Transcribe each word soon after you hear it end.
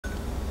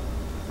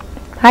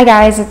Hi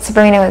guys, it's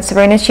Sabrina with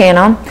Sabrina's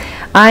channel.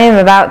 I am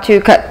about to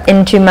cut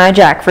into my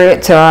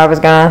jackfruit, so I was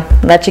gonna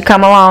let you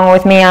come along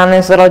with me on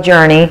this little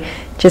journey.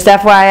 Just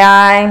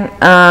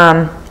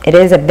FYI, it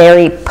is a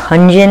very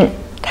pungent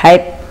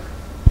type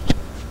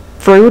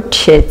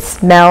fruit. It's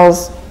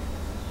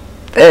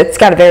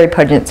got a very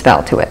pungent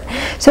smell to it.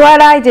 So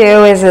what I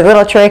do is, a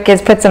little trick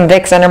is put some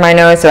Vicks under my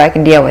nose so I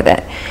can deal with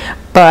it.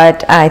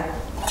 But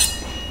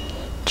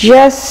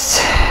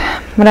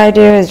what I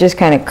do is just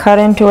kind of cut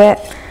into it.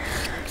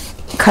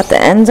 Cut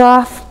the ends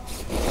off.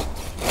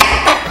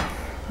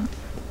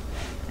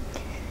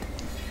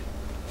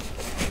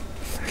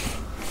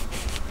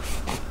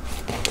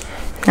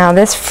 Now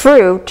this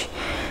fruit,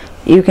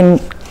 you can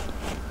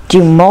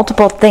do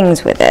multiple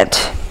things with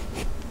it.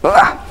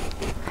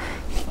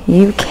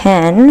 You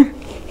can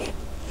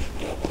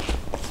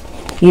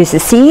use the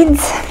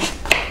seeds.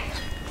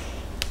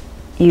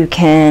 You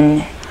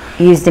can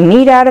use the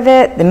meat out of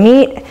it. The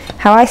meat,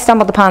 how I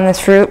stumbled upon this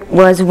fruit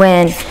was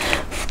when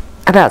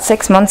about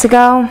 6 months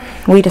ago,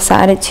 we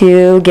decided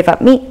to give up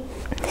meat.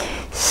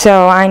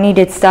 So I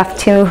needed stuff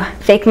to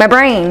fake my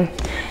brain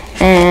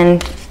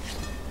and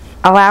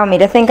allow me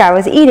to think I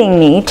was eating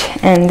meat.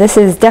 And this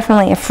is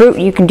definitely a fruit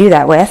you can do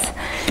that with.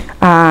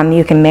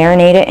 You can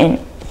marinate it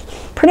in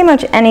pretty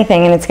much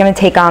anything and it's going to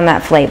take on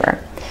that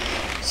flavor.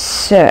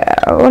 So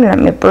let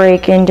me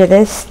break into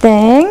this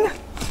thing.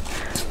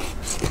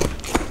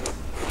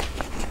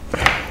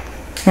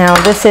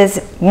 Now this is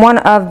one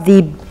of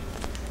the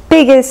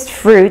biggest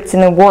fruits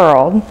in the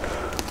world,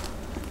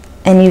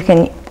 and you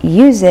can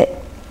use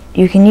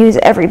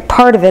every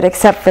part of it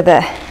except for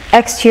the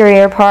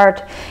exterior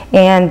part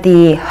and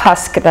the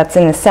husk that's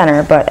in the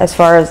center. But as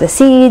far as the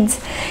seeds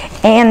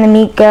and the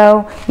meat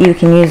go, you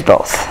can use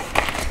both.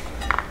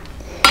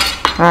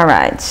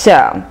 Alright,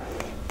 so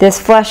this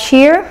flesh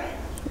here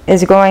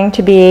is going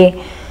to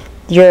be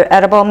your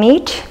edible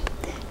meat.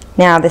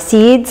 Now the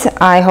seeds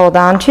I hold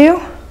on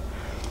to,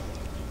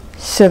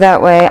 so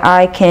that way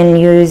I can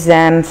use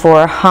them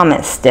for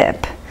hummus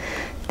dip.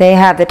 They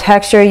have the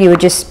texture, you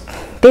would just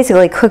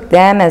basically cook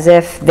them as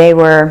if they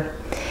were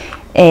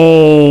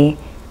a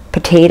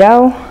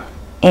potato,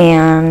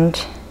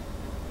 and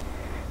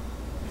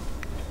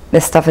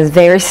this stuff is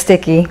very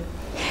sticky,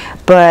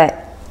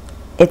 but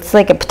it's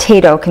like a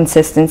potato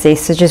consistency.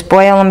 So just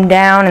boil them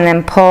down and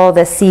then pull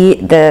the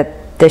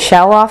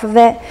shell off of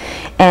it,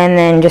 and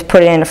then just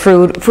put it in a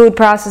food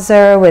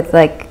processor with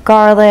like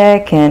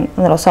garlic and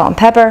a little salt and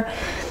pepper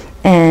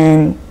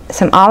and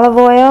some olive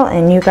oil,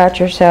 and you got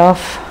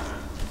yourself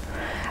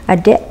a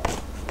dip.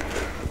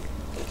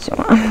 So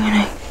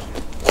I'm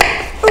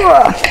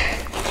gonna,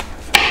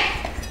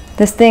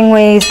 this thing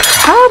weighs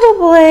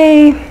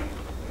probably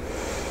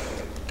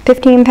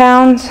 15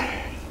 pounds.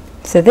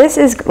 So this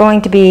is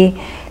going to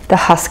be the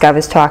husk I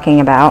was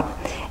talking about.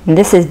 And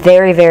this is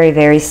very, very,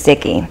 very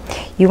sticky.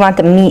 You want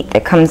the meat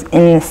that comes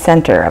in the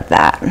center of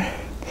that.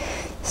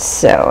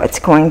 So it's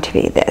going to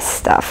be this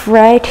stuff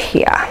right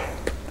here.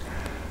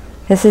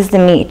 This is the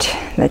meat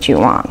that you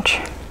want.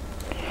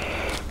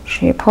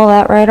 So you pull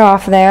that right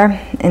off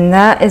there, and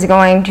that is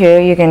going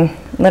to, you can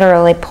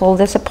literally pull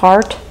this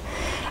apart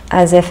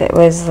as if it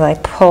was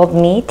like pulled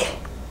meat.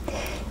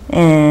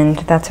 And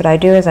that's what I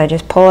do, is I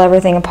just pull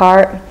everything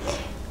apart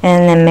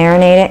and then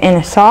marinate it in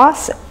a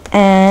sauce.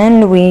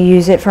 And we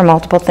use it for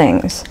multiple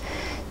things.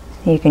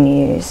 You can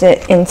use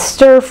it in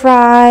stir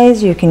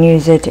fries, you can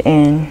use it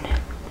in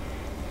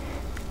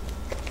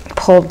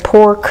pulled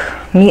pork,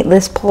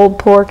 meatless pulled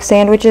pork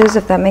sandwiches,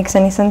 if that makes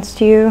any sense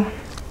to you.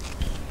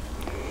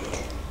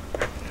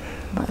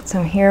 But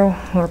so here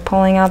we're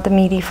pulling out the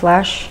meaty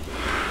flesh,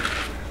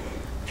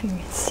 if you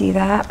can see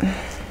that.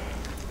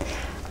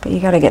 But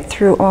you got to get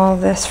through all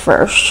this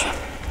first.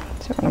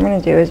 So what I'm going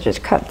to do is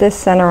just cut this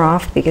center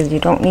off, because you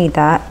don't need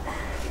that.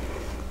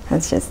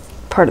 That's just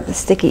part of the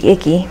sticky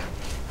icky.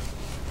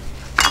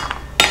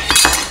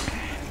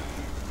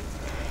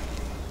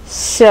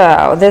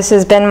 So this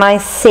has been my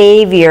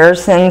savior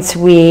since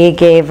we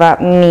gave up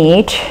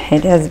meat.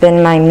 It has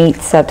been my meat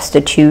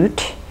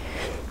substitute.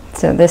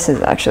 So this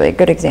is actually a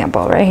good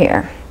example right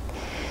here.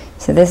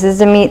 So this is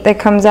the meat that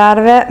comes out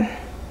of it.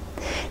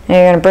 Now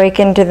you're going to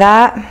break into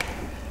that.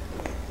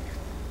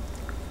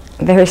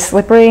 Very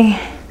slippery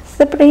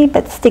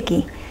but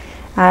sticky.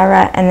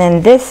 Alright, and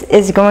then this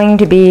is going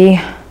to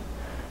be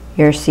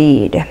your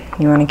seed.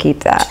 You want to keep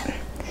that.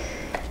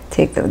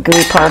 Take the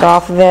gooey part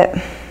off of it.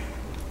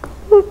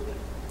 Whoop.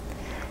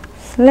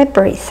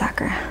 Slippery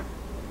sucker.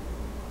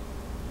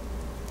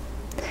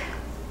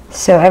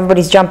 So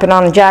everybody's jumping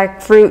on the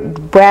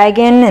jackfruit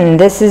wagon, and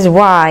this is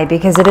why,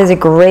 because it is a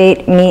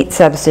great meat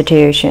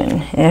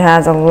substitution. It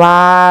has a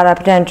lot of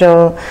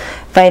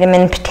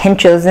vitamin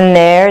potentials in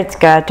there. It's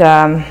got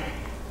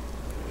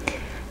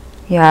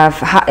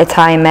it's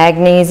high in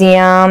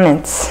magnesium.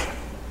 It's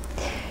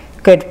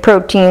good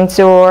protein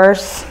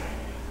source.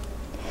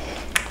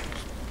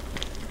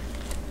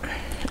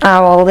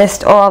 I will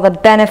list all the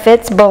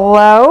benefits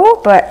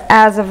below, but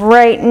as of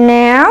right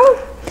now,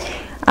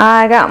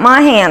 I got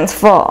my hands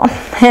full,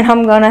 and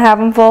I'm gonna have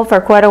them full for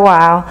quite a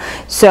while.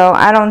 So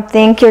I don't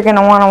think you're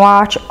gonna wanna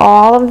watch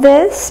all of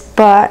this,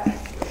 but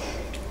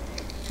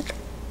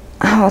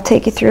I'll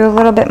take you through a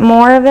little bit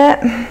more of it.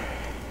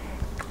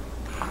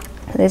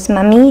 This is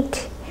my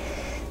meat.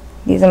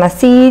 These are my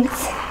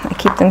seeds. I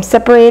keep them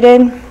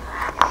separated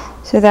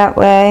so that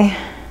way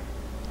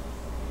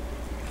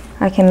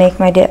I can make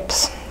my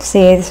dips.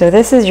 See, so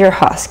this is your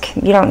husk.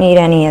 You don't need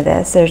any of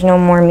this. There's no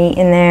more meat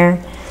in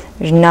there.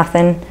 There's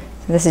nothing.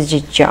 So this is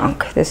just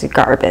junk. This is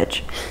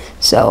garbage.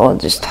 So we'll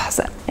just toss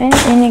that in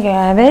the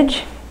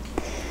garbage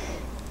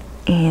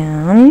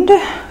and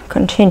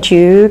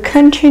continue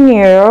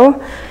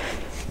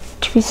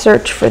to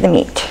search for the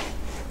meat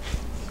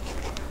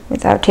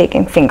without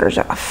taking fingers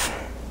off.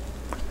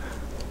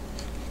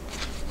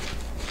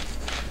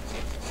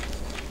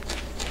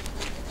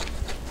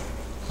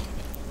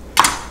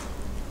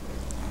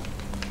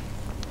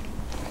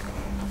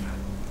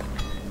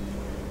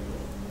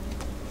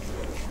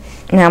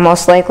 Now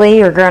most likely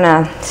you're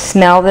gonna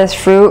smell this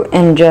fruit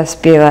and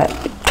just be like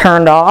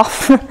turned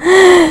off.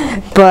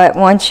 But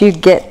once you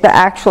get the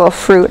actual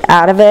fruit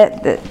out of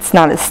it, it's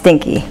not as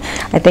stinky.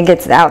 I think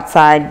it's the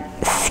outside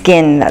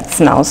skin that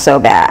smells so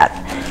bad.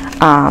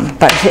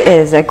 But it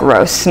is a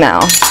gross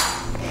smell.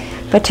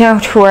 But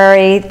don't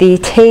worry, the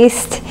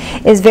taste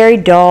is very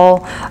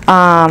dull.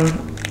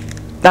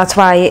 That's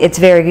why it's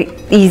very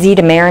easy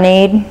to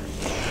marinate.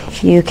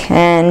 You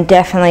can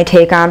definitely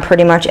take on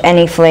pretty much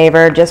any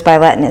flavor just by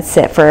letting it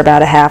sit for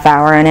about a half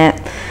hour in it.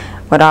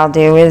 What I'll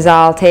do is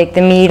I'll take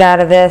the meat out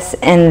of this,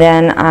 and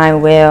then I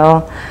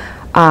will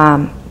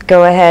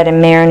go ahead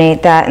and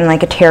marinate that in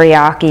like a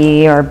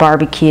teriyaki or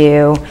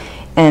barbecue,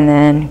 and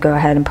then go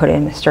ahead and put it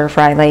in a stir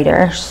fry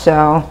later.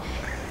 So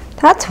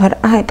that's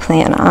what I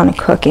plan on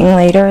cooking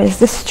later, is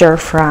the stir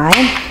fry.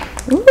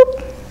 Oop.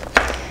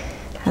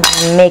 I'm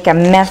gonna make a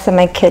mess of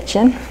my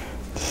kitchen.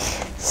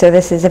 So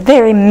this is a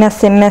very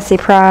messy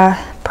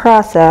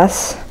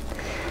process,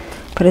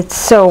 but it's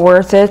so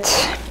worth it.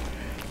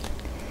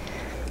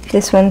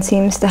 This one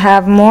seems to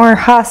have more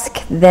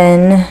husk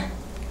than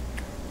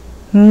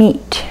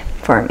meat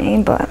for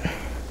me, but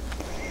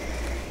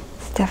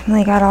it's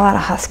definitely got a lot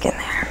of husk in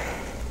there.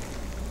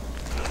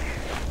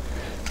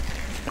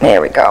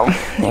 There we go.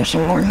 There's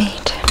some more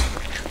meat.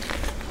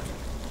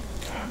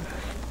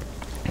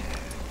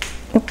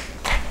 Oop.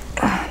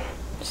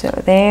 So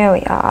there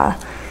we are.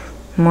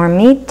 More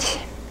meat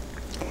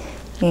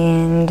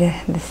and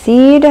the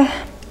seed.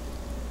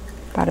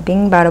 Bada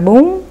bing, bada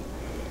boom.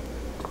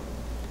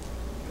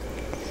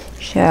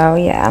 So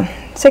yeah,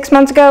 6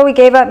 months ago we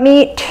gave up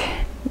meat.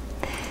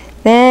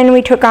 Then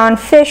we took on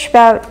fish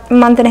about a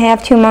month and a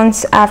half, 2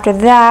 months after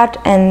that,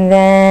 and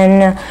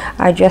then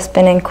I've just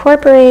been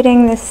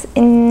incorporating this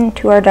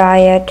into our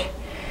diet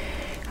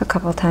a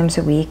couple times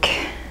a week.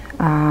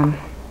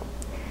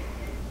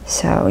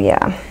 So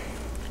yeah.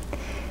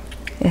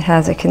 It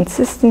has a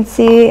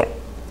consistency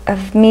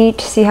of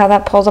meat. See how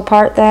that pulls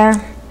apart there?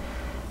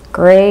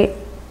 Great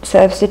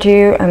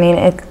substitute. I mean,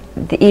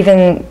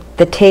 even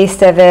the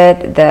taste of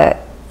it, the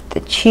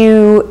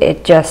chew,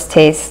 it just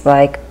tastes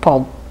like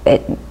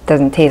it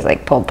doesn't taste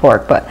like pulled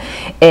pork, but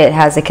it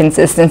has a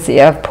consistency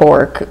of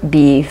pork,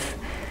 beef,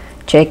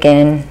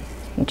 chicken.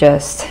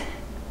 Just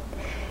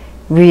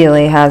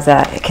really has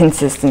that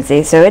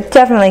consistency. So it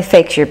definitely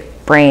fakes your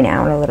brain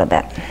out a little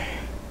bit.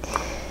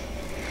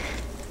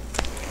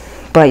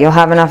 But you'll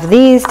have enough of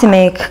these to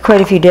make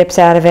quite a few dips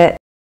out of it.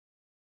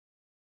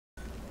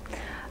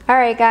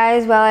 Alright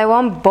guys, well I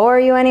won't bore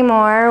you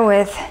anymore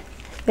with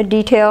the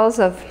details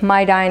of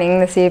my dining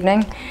this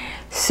evening.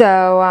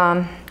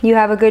 So you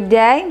have a good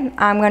day.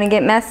 I'm going to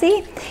get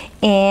messy,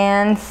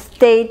 and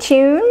stay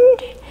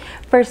tuned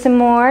for some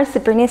more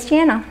Sabrina's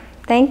channel.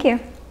 Thank you.